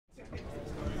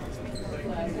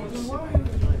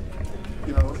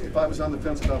I was on the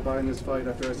fence about buying this fight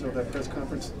after I saw that press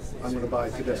conference, I'm going to buy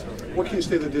it today. What can you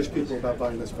say to the Dish people about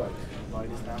buying this fight?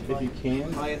 If you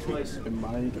can, buy it twice. It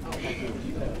might be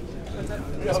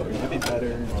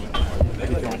better.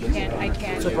 I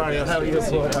can't. So, Bryant, how are you?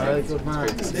 Good man. I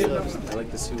like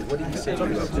to see. What did you say to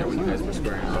you up there when you guys were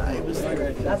squaring up?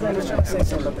 That's why I was trying to say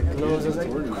something about the gloves. I was like,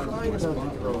 he cried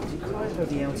about the gloves. He cried about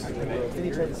the ounces of the gloves. Then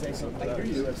he tried to say something about the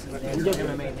UFC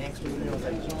MMA next week. And I was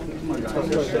like,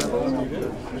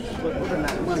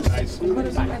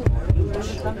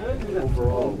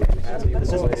 Overall,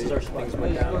 things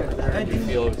went down. Did you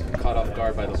feel caught off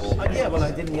guard by the whole thing? Yeah, well,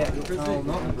 I didn't get told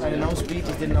nothing. I had no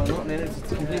speeches, didn't know nothing. And it's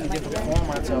a completely different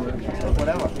format, so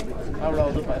whatever. I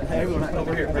rolled up at everyone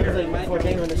over here. Before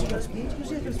game when there's a speech,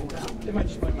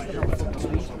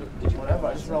 whatever.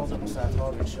 I just rolled up and started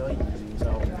talking shit.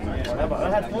 So whatever. I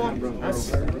had fun.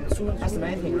 That's the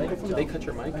main thing, right? Did they cut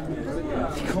your mic?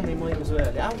 They cut me mic as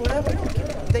well. Yeah, whatever.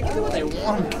 They can do what they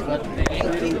want, but they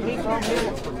ain't keeping me from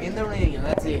here in the ring, and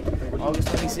that's it. August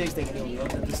 26th, they can do what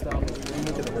they stop. When you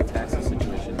look at the whole taxi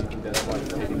situation, do you think that's why you're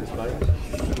taking this fight?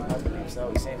 I believe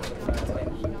so. He's saying for the fans today.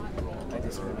 I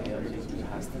disagree with him. He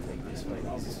has to take this fight.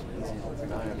 He's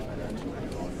dire financially.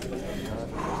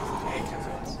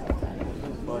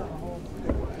 But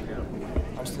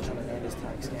I'm still trying to earn this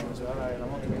tax game as well. Right?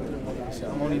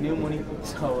 I'm only new money,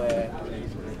 so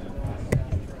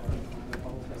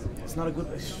it's not a good.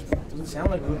 It doesn't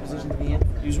sound like a good position to be in.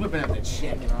 He was whipping out that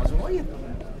check, and I was like, "What are you?"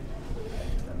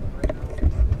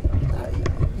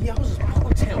 He owes his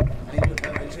hotel, and he whipped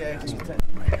out that check.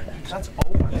 That's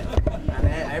over, and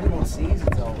everyone sees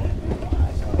it's over.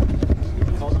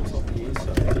 He calls himself the ace,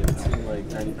 so it seemed like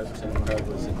 95% of the crowd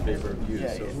was in favor of you.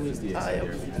 So who is the ace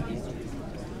here?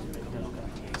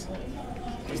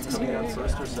 He's coming out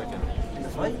first or second? In the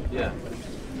fight? Yeah.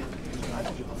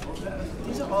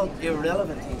 These are all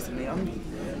irrelevant things to me.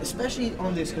 Especially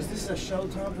on this, because this is a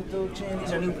Showtime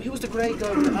production. He was the great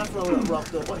guy with the afro that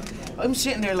rocked up. I'm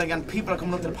sitting there like, and people are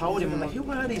coming up to the podium. I'm like,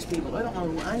 who are these people? I don't know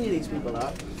who any of these people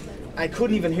are. I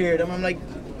couldn't even hear them. I'm like,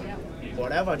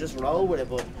 whatever, just roll with it.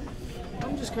 But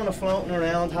I'm just kind of floating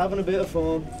around, having a bit of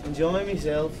fun, enjoying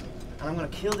myself. And I'm gonna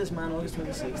kill this man August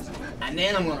 26th, and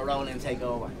then I'm gonna roll in and take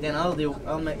over. Then I'll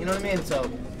make, you know what I mean? So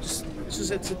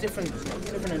it's a different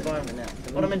environment now.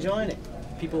 But I'm enjoying it.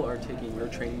 People are taking your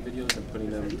training videos and putting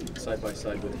them side by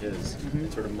side with his,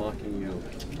 and sort of mocking you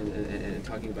and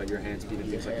talking about your hand speed and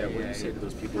things like that. What do you say to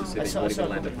those people who say they won't even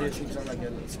land a punch? He was on like a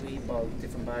little speed ball,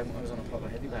 different bag. I was on a proper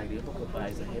heavy bag. The uppercut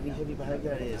bag is a heavy bag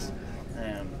that is.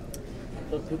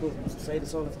 Look, people say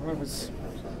this all the time. It's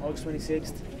August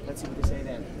 26th. Let's see what they say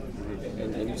then.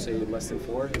 And you say less than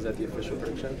 4? Is that the official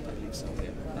prediction? I believe so, yeah.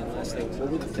 And last thing, what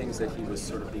were the things that he was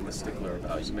sort of being a stickler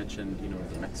about? You mentioned,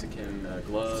 the Mexican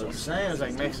gloves. So I'm saying, it's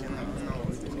like Mexican,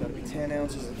 there's got to be 10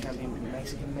 ounces, it can't be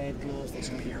Mexican-made gloves, there's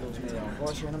going to be gloves made out of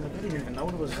horse. And I'm like, I didn't even know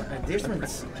there was a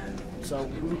difference. So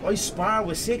I spar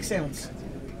with 6 ounce.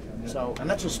 So, and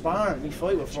that's just sparring, we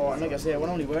fight with 4. And like I said, we're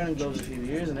only wearing gloves a few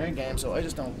years in their game, so I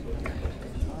just don't,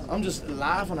 I'm just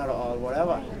laughing at it all,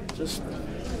 whatever. Just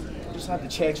have the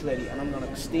checks ready, and I'm going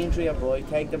to steam through your boy,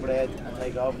 take the bread, and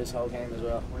take over this whole game as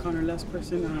well. Conor, last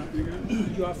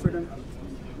question. You offered him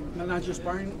not just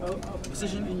sparring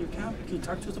position in your camp. Can you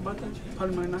talk to us about that? Part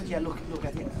of my night? Yeah, look, I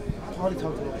think Paulie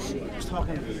talked a lot of shit. He was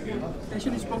talking.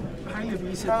 Actually, he spoke highly of you.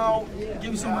 He said, no,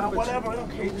 give you some whatever, I don't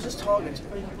care. He was just talking.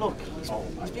 Look,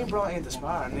 he's been brought in to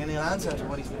spar, and then he'll answer to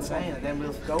what he's been saying, and then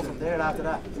we'll go from there after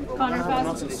that.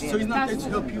 Conor, so he's not there to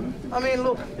help you? I mean,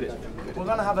 look, we're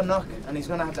going to have a knock, and he's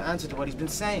going to have to answer to what he's been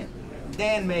saying.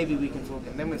 Then maybe we can talk,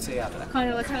 and then we'll see after that.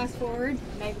 Conor, let's fast forward.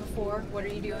 Night before, what are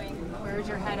you doing? Where's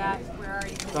your head at? Where are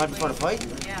you? The night before the fight?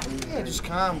 Yeah. Yeah, just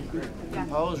calm,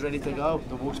 composed, ready to go.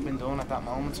 The work's been done at that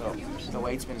moment, so the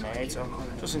weight's been made, so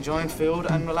just enjoying food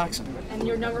and relaxing. And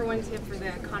your #1 tip for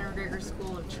the Conor McGregor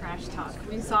School of Trash Talk.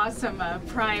 We saw some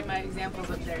prime examples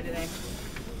up there today.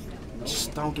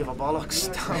 Just don't give a bollocks.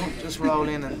 Don't just roll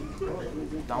in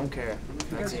and don't care.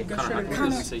 That's it. Conor, how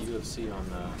does it say UFC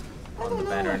on the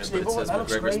banner, but it says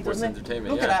McGregor Sports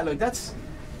Entertainment? Look at that, look, that's...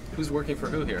 Who's working for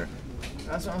who here?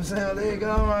 That's what I'm saying. Well, there you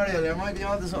go, Mario. There might be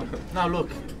onto something. Now,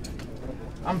 look,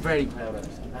 I'm very proud of it.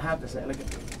 I have to say, like,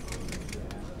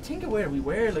 think of where we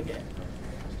were. Like,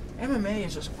 MMA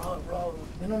is just roll,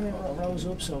 you know what I mean? It rolls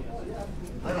up. So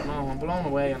I don't know. I'm blown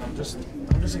away, and I'm just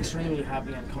extremely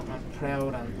happy and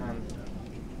proud and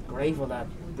grateful that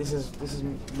this is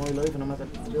my life, and I'm at the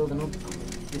building up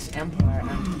this empire,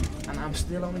 and I'm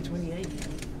still only 28.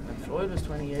 And Floyd was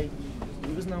 28.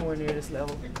 He was nowhere near this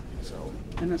level. So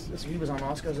he was on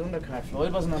Oscar's undercard.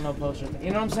 Floyd wasn't on no poster.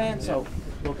 You know what I'm saying? So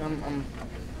look,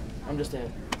 I'm just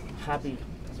a happy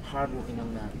hard-working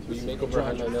young man. Will you make over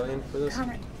 $100 million for this?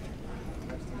 Conor,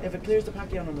 If it clears the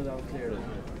Pacquiao number, that'll clear it.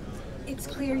 it's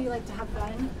clear you like to have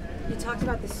fun. You talked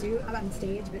about the suit on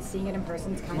stage, but seeing it in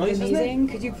person is kind of Nice, isn't it? amazing.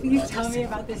 Could you please tell me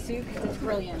about this suit? Because it's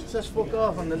brilliant. It says fuck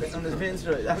off on this Vince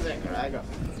right. That's it. Right,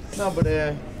 no, but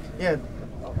yeah,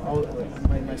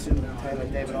 my suit tail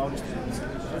like David August is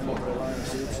over a line of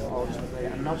suits, all just great,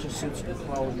 and not just suits, but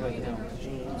clothes right now,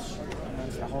 jeans,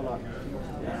 a whole lot.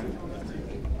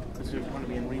 Because we're going to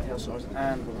be in retail stores,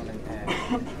 and we're going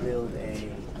to build a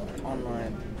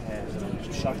online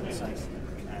shopping site.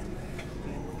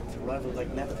 Rival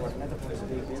like Network. Network is a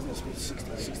big business with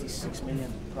 66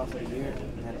 million profit a year.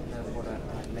 Network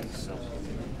that makes, so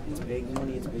it's big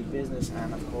money, it's big business,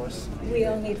 and of course We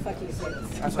all need fuck you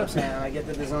suits. that's what I'm saying. I get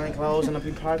the design clothes, and I've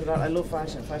been part of that. I love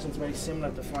fashion. Fashion's very similar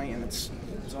to fighting. It's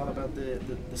all about the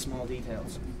small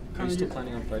details. Are you still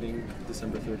planning on fighting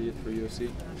December 30th for UFC?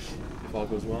 If all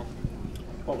goes well?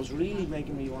 What was really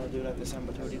making me want to do that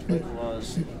December 30th fight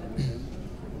was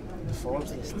the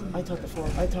Forbes list. I thought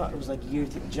it was like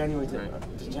January to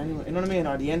January. You know what I mean?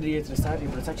 Or the end of the year to the start of the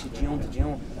year, but it's actually June to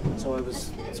June. So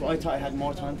I thought I had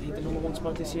more time to hit the #1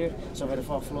 spot this year. So if I'd have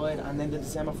fought Floyd and then the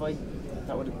December fight,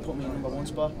 that would have put me in #1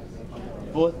 spot.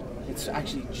 But it's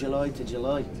actually July to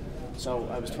July. So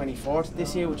I was 24th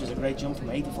this year, which is a great jump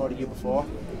from 84 the year before.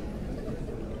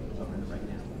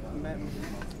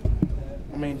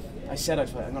 I mean, I said I'd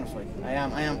fight. I'm gonna fight. I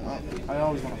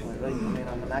always want to fight, right? I mean,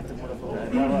 I'm an active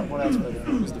motherfucker. What else would I do?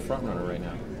 Who's the front runner right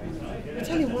now? I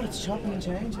tell you what, it's chopping and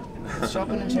changing. It's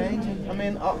chopping and changing. I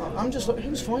mean, I'm just like,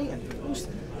 who's fighting?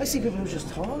 I see people who's just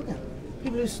talking.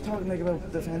 People who's talking like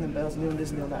about defending belts and doing this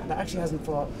and doing that. That actually hasn't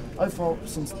fought. I've fought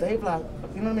since they've last.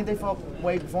 You know what I mean? They fought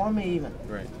way before me even.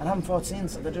 Right. And haven't fought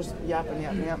since. They're just yapping.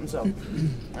 So,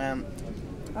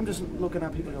 I'm just looking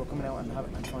at people who are coming out and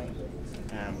having and fighting.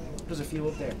 There's a few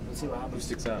up there. We'll see what Who happens.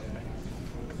 sticks out?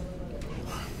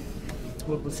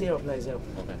 We'll see how it plays out.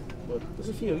 Okay. But there's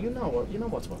a few. You know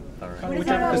what's what. All right. What Would is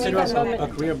you that consider moment? yourself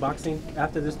a career boxing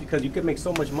after this? Because you could make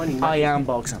so much money. I am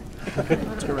boxing.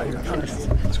 Let's go right here.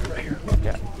 Let's go right here.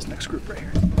 Yeah. This next group right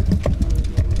here.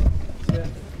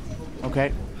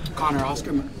 Okay. Conor,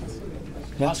 Oscar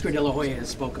De La Hoya has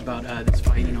spoke about this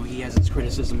fight. You know, he has his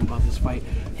criticism about this fight.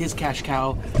 His cash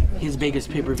cow, his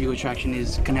biggest pay-per-view attraction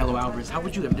is Canelo Alvarez. How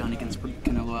would you have done against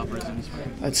Canelo Alvarez in this fight?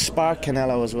 I'd spark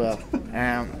Canelo as well.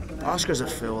 Oscar's a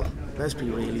fool. Let's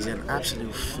be real, he's an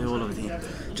absolute fool of him.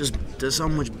 Just there's so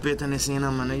much bitterness in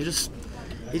him, and he's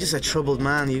just a troubled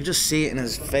man. You just see it in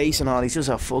his face and all. He's just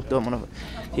a fucked up man.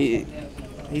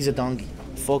 He's a donkey.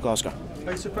 Fuck Oscar.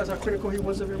 Are you surprised how critical he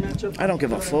was of your matchup? I don't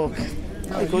give a fuck.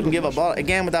 I couldn't give a ball.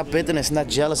 Again, with that bitterness and that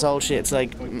jealous old shit, it's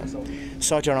like,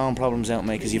 sort your own problems out,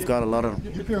 mate, because you've got a lot of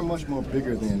them. You're appearing much more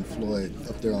bigger than Floyd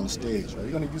up there on the stage. Are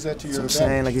you going to use that to your I'm advantage?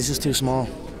 saying, like, he's just too small.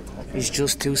 He's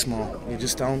just too small. You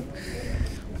just don't.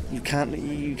 You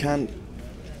can't.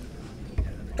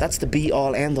 That's the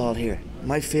be-all, end-all here.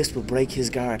 My fist will break his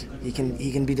guard. He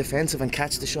can be defensive and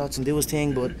catch the shots and do his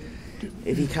thing, but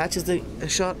if he catches a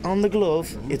shot on the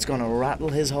glove, it's going to rattle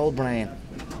his whole brain.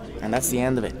 And that's the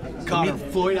end of it. Conor,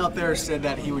 Floyd out there said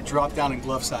that he would drop down in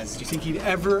glove sizes. Do you think he'd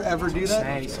ever do that?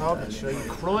 Man, he's talking straight. He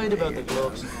cried about the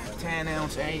gloves. 10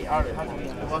 ounce, 8, or it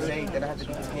was 8, then it had to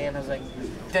be 10. I was like,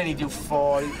 then he'd do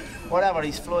 4. Whatever,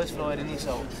 he's Floyd, and he's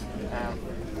so.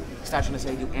 Started trying to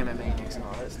say do MMA next and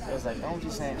all this. I was like, don't be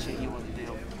saying shit you wouldn't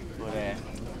do. But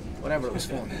whatever, it was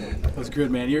fun. That was good,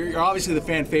 man. You're obviously the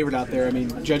fan favorite out there. I mean,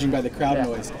 judging by the crowd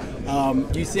noise.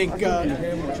 Do you think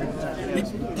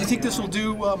this will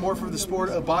do more for the sport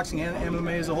of boxing and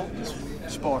MMA as a whole?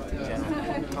 Sport in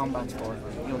general, combat sport.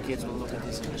 Young kids will look at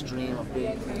this and just dream of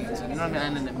big things. You know what I mean?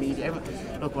 And in the media,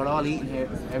 look, we're all eating here.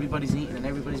 Everybody's eating and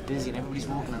everybody's busy and everybody's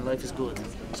working and life is good.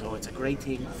 So it's a great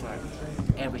thing for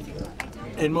everything.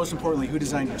 And most importantly, who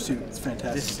designed your suit? It's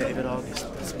fantastic. This is David August.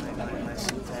 This is my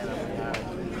suit.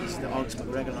 He's the August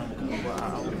McGregor line.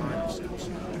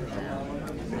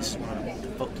 This is one of the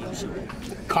fuck you suit.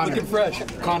 Conor, Looking fresh.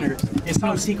 Conor, it's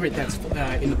no secret that's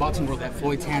in the boxing world that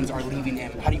Floyd's hands are leaving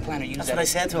him. How do you plan to use That's that? what I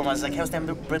said to him. I was like, how's them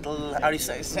little brittle, how do you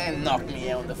say, saying knocked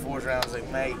me out in the 4th round. I was like,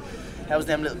 mate, how's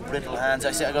them little brittle hands?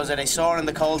 I goes, are they sore in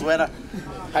the cold weather?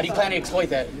 How do you plan to exploit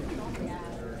that?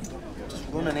 Just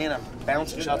running in and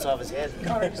bouncing shots off his head.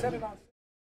 Conor, set it on.